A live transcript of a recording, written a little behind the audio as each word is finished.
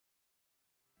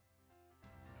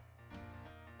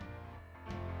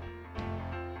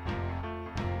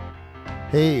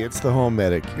Hey, it's the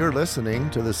HomeMedic. You're listening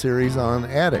to the series on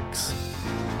attics.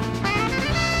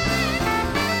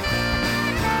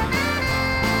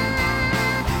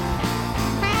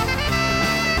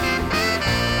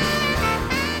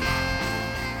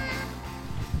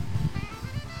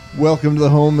 Welcome to the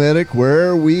HomeMedic,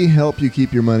 where we help you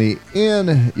keep your money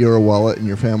in your wallet and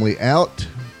your family out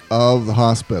of the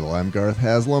hospital. I'm Garth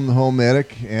Haslam, the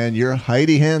HomeMedic, and you're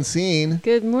Heidi Hansine.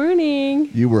 Good morning.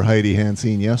 You were Heidi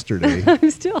Hansine yesterday.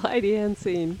 I'm still Heidi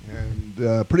Hansine.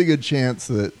 And pretty good chance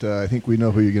that I think we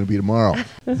know who you're going to be tomorrow.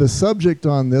 The subject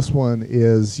on this one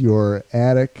is your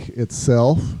attic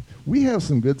itself. We have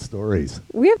some good stories.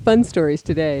 We have fun stories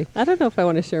today. I don't know if I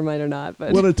want to share mine or not, but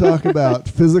I want to talk about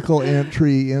physical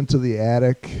entry into the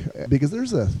attic, because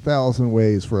there's 1,000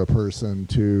 ways for a person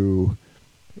to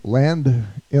land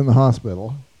in the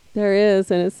hospital. There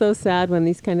is, and it's so sad when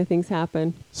these kind of things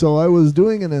happen. So I was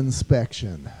doing an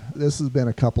inspection. This has been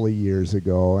a couple of years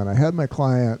ago, and I had my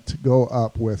client go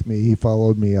up with me. He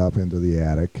followed me up into the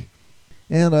attic,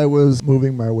 and I was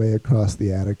moving my way across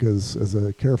the attic as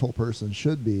a careful person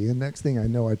should be. And next thing I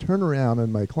know, I turn around,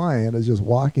 and my client is just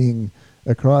walking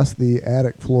across the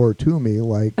attic floor to me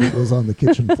like it was on the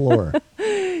kitchen floor.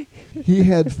 He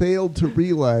had failed to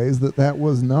realize that that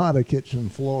was not a kitchen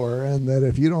floor, and that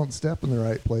if you don't step in the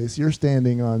right place, you're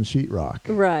standing on sheetrock.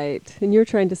 Right. And you're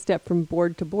trying to step from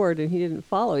board to board, and he didn't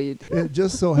follow you. It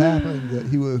just so happened that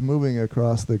he was moving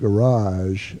across the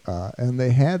garage, and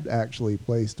they had actually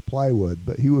placed plywood,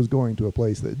 but he was going to a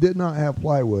place that did not have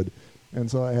plywood,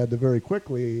 and so I had to very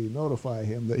quickly notify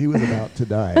him that he was about to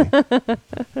die.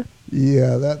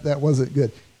 Yeah, that wasn't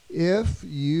good. If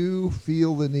you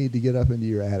feel the need to get up into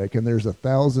your attic, and there's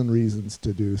 1,000 reasons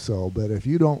to do so, but if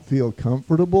you don't feel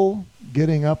comfortable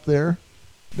getting up there,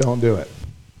 don't do it.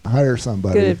 Hire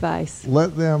somebody. Good advice.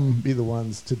 Let them be the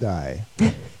ones to die.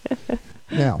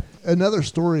 Now, another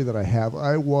story that I have,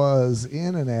 I was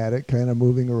in an attic kind of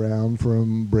moving around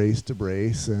from brace to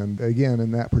brace. And again,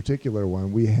 in that particular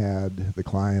one, we had the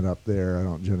client up there. I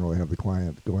don't generally have the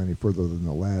client go any further than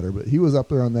the ladder, but he was up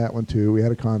there on that one too. We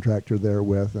had a contractor there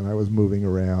with, and I was moving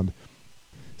around.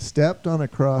 Stepped on a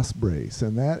cross brace,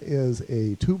 and that is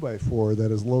a 2x4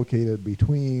 that is located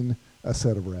between a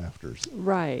set of rafters.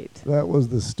 Right. That was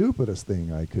the stupidest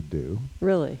thing I could do.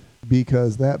 Really?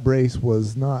 Because that brace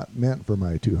was not meant for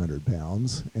my 200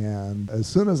 pounds. And as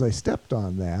soon as I stepped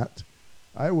on that,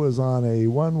 I was on a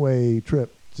one-way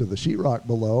trip to the sheetrock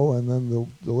below and then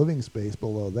the living space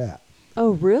below that.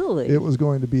 Oh, really? It was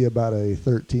going to be about a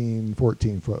 13,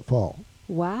 14-foot fall.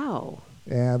 Wow.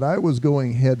 And I was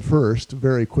going head first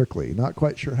very quickly. Not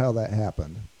quite sure how that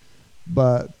happened.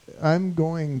 But I'm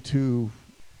going to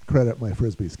credit my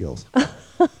Frisbee skills.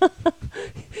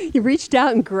 You reached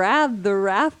out and grabbed the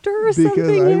rafter or something? Because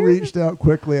I reached out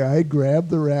quickly. I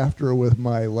grabbed the rafter with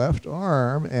my left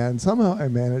arm, and somehow I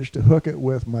managed to hook it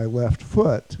with my left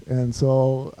foot. And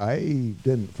so I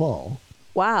didn't fall.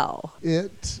 Wow.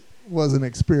 It was an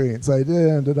experience. I did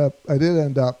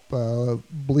end up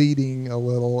bleeding a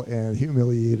little and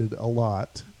humiliated a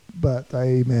lot. But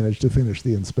I managed to finish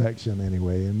the inspection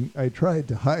anyway, and I tried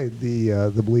to hide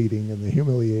the bleeding and the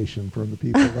humiliation from the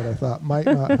people that I thought might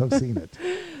not have seen it.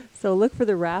 So look for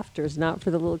the rafters, not for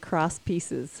the little cross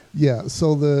pieces. Yeah,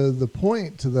 so the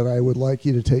point that I would like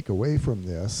you to take away from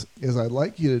this is I'd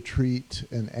like you to treat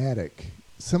an attic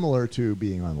similar to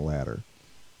being on a ladder.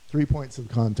 3 points of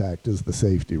contact is the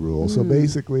safety rule. So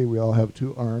basically we all have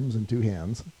 2 arms and 2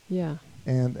 hands. Yeah.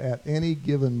 And at any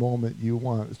given moment, you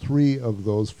want 3 of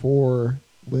those 4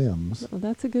 limbs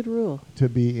that's a good rule. to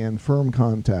be in firm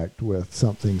contact with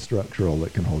something structural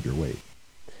that can hold your weight.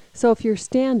 So if you're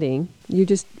standing, you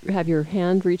just have your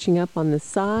hand reaching up on the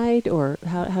side, or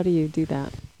how do you do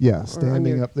that? Yeah,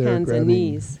 standing up there, hands and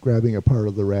knees. grabbing a part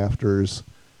of the rafters,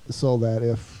 so that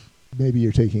if maybe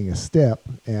you're taking a step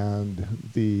and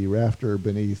the rafter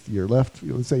beneath your left,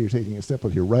 let's say you're taking a step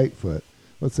with your right foot,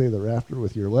 let's say the rafter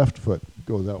with your left foot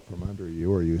goes out from under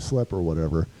you, or you slip or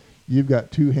whatever, you've got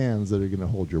 2 hands that are going to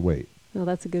hold your weight. Oh,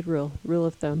 that's a good rule. Rule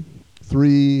of thumb.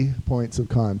 3 points of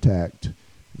contact.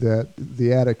 That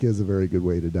the attic is a very good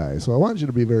way to die. So I want you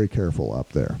to be very careful up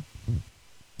there.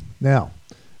 Now,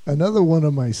 another one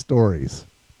of my stories.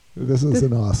 This is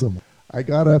an awesome one. I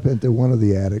got up into one of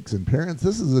the attics, and parents,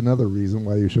 this is another reason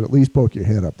why you should at least poke your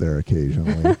head up there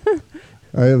occasionally.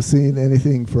 I have seen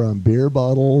anything from beer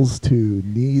bottles to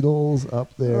needles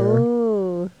up there.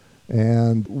 Oh.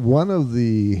 And one of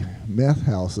the meth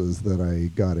houses that I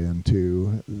got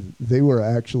into, they were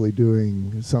actually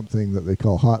doing something that they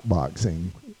call hot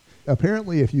boxing.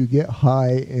 Apparently, if you get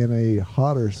high in a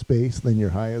hotter space, then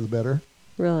your high is better.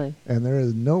 Really? And there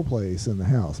is no place in the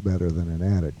house better than an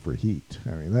attic for heat.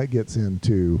 I mean, that gets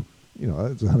into,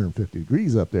 it's 150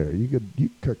 degrees up there. You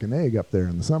could cook an egg up there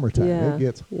in the summertime. Yeah, It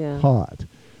gets yeah. hot.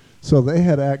 So they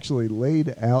had actually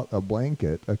laid out a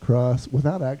blanket across,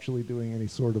 without actually doing any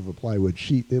sort of a plywood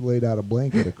sheet, they laid out a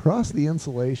blanket across the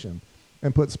insulation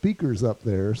and put speakers up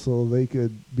there so they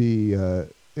could be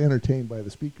entertained by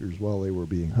the speakers while they were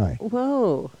being high.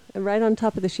 Whoa. And right on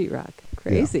top of the sheetrock.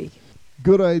 Crazy. Yeah.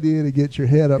 Good idea to get your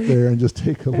head up there and just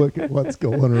take a look at what's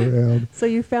going around. So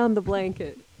you found the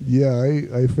blanket. Yeah,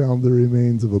 I found the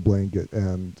remains of a blanket,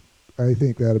 and I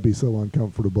think that'd be so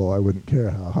uncomfortable I wouldn't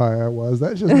care how high I was.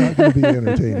 That's just not going to be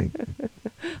entertaining.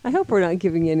 I hope we're not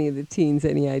giving any of the teens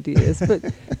any ideas, but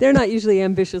they're not usually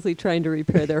ambitiously trying to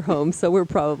repair their homes, so we're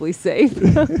probably safe.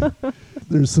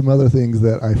 There's some other things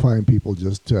that I find people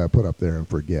just put up there and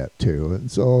forget, too.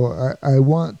 And so I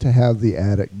want to have the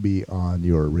attic be on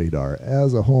your radar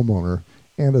as a homeowner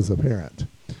and as a parent.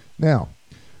 Now,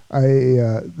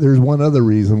 there's one other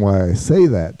reason why I say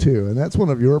that, too, and that's one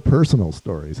of your personal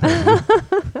stories, Heidi.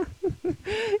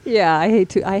 Yeah, I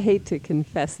hate to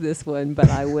confess this one, but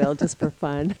I will just for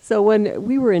fun. So when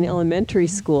we were in elementary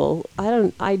school, I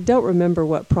don't remember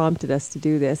what prompted us to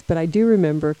do this, but I do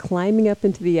remember climbing up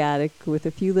into the attic with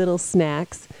a few little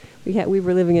snacks. We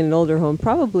were living in an older home,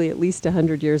 probably at least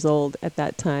 100 years old at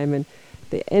that time, and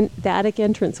the attic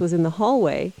entrance was in the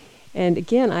hallway. And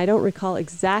again, I don't recall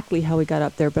exactly how we got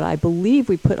up there, but I believe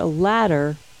we put a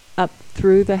ladder up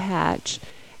through the hatch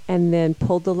and then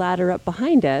pulled the ladder up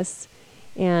behind us.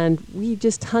 And we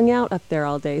just hung out up there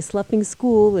all day, sloughing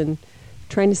school and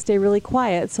trying to stay really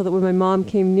quiet so that when my mom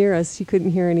came near us, she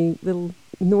couldn't hear any little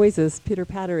noises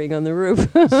pitter-pattering on the roof.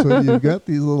 So you've got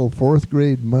these little fourth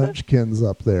grade munchkins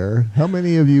up there. How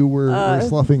many of you were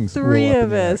sloughing school? Three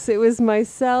of us. It was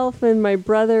myself and my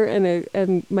brother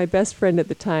and my best friend at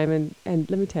the time. And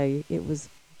let me tell you, it was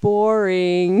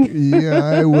boring. Yeah,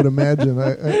 I would imagine.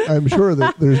 I'm sure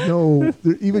that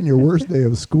even your worst day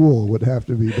of school would have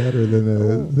to be better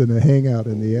than a hangout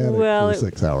in the attic for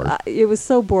 6 hours. It was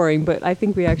so boring, but I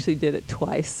think we actually did it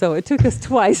twice. So it took us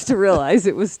twice to realize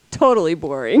it was totally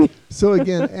boring. So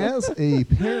again, as a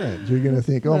parent, you're going to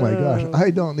think, oh my gosh, I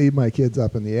don't need my kids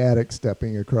up in the attic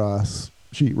stepping across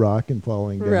sheetrock and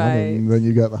falling down. Right. And then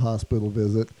you got the hospital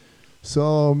visit.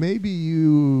 So maybe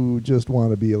you just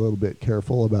want to be a little bit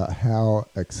careful about how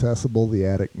accessible the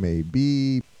attic may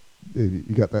be. If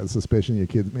you got that suspicion your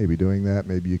kids may be doing that.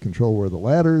 Maybe you control where the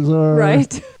ladders are.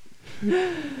 Right.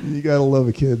 You got to love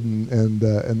a kid and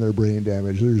their brain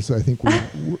damage. I think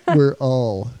we're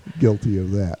all guilty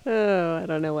of that. Oh, I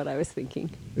don't know what I was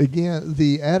thinking. Again,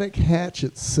 the attic hatch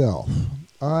itself,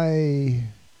 I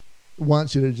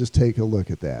want you to just take a look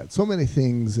at that. So many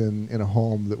things in a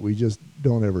home that we just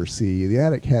don't ever see. The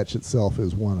attic hatch itself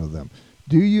is one of them.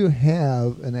 Do you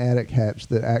have an attic hatch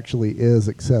that actually is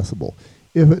accessible?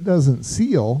 If it doesn't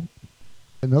seal,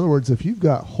 in other words, if you've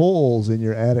got holes in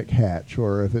your attic hatch,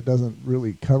 or if it doesn't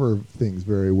really cover things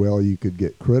very well, you could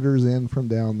get critters in from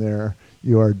down there.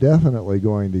 You are definitely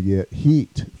going to get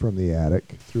heat from the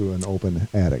attic through an open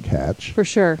attic hatch. For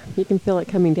sure. You can feel it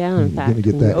coming down, in fact, when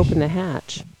you open the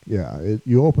hatch. Yeah,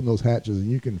 you open those hatches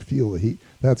and you can feel the heat.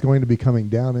 That's going to be coming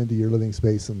down into your living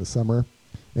space in the summer,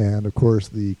 and, of course,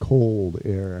 the cold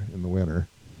air in the winter.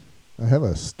 I have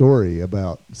a story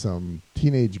about some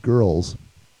teenage girls,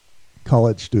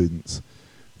 college students,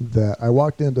 that I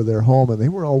walked into their home and they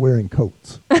were all wearing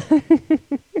coats.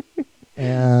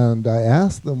 And I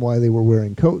asked them why they were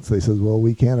wearing coats. They said, well,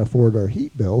 we can't afford our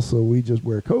heat bill, so we just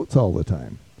wear coats all the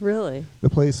time. Really? The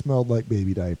place smelled like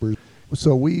baby diapers.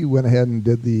 So we went ahead and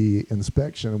did the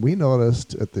inspection. We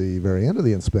noticed at the very end of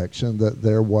the inspection that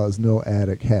there was no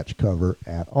attic hatch cover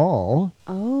at all.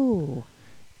 Oh.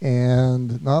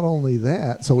 And not only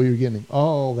that, so we were getting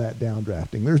all that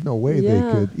downdrafting. There's no way they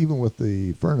could, even with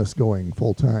the furnace going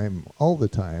full time all the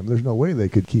time, there's no way they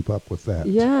could keep up with that.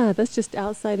 Yeah, that's just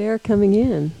outside air coming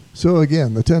in. So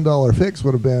again, the $10 fix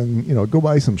would have been, go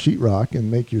buy some sheetrock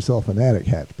and make yourself an attic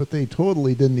hatch. But they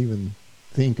totally didn't even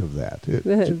think of that.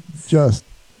 It just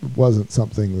wasn't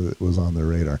something that was on their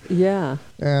radar. Yeah.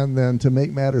 And then to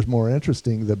make matters more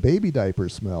interesting, the baby diaper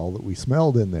smell that we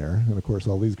smelled in there, and of course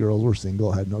all these girls were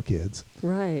single, had no kids.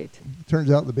 Right.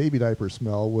 Turns out the baby diaper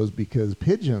smell was because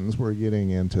pigeons were getting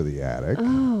into the attic.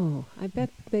 Oh, I bet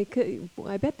they could.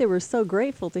 I bet they were so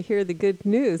grateful to hear the good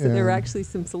news that there were actually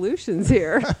some solutions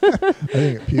here. I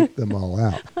think it puked them all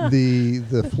out.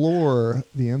 The floor,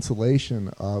 the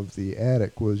insulation of the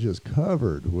attic was just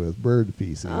covered with bird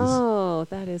feces. Oh,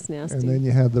 that is nasty. And then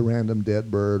you had the random dead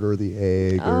bird or the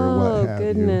egg or what have you.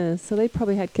 Oh, goodness. So they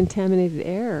probably had contaminated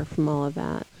air from all of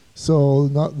that. So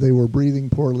they were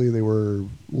breathing poorly. They were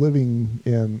living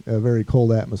in a very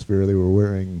cold atmosphere. They were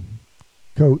wearing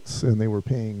coats, and they were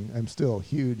paying, I'm still,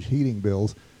 huge heating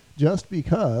bills just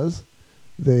because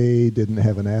they didn't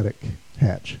have an attic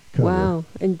hatch cover. Wow.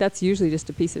 And that's usually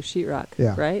just a piece of sheetrock,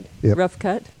 right? Yep. Rough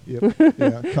cut? Yep.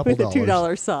 Yeah, a couple With a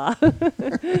 $2 saw.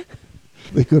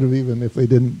 They could have, even if they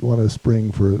didn't want to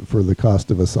spring for the cost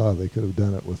of a saw, they could have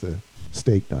done it with a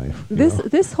steak knife.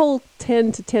 This whole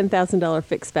 $10,000 to $10,000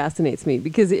 fix fascinates me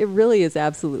because it really is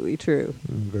absolutely true.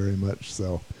 Very much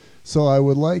so. So I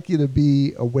would like you to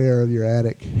be aware of your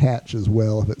attic hatch as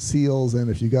well, if it seals and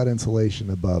if you got insulation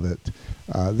above it.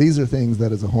 These are things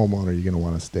that as a homeowner you're going to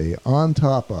want to stay on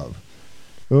top of.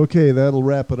 Okay, that'll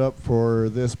wrap it up for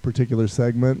this particular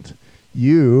segment.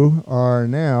 You are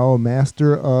now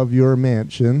master of your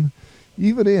mansion,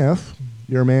 even if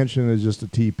your mansion is just a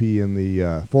teepee in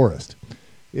the forest.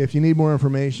 If you need more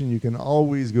information, you can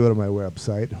always go to my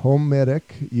website,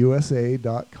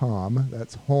 HomeMedicUSA.com.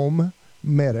 That's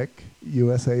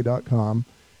HomeMedicUSA.com.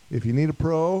 If you need a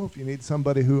pro, if you need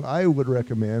somebody who I would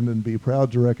recommend and be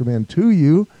proud to recommend to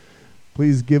you,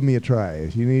 please give me a try.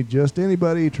 If you need just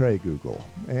anybody, try Google.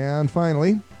 And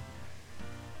finally,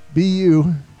 be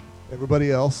you. Everybody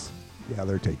else, yeah,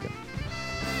 they're taken.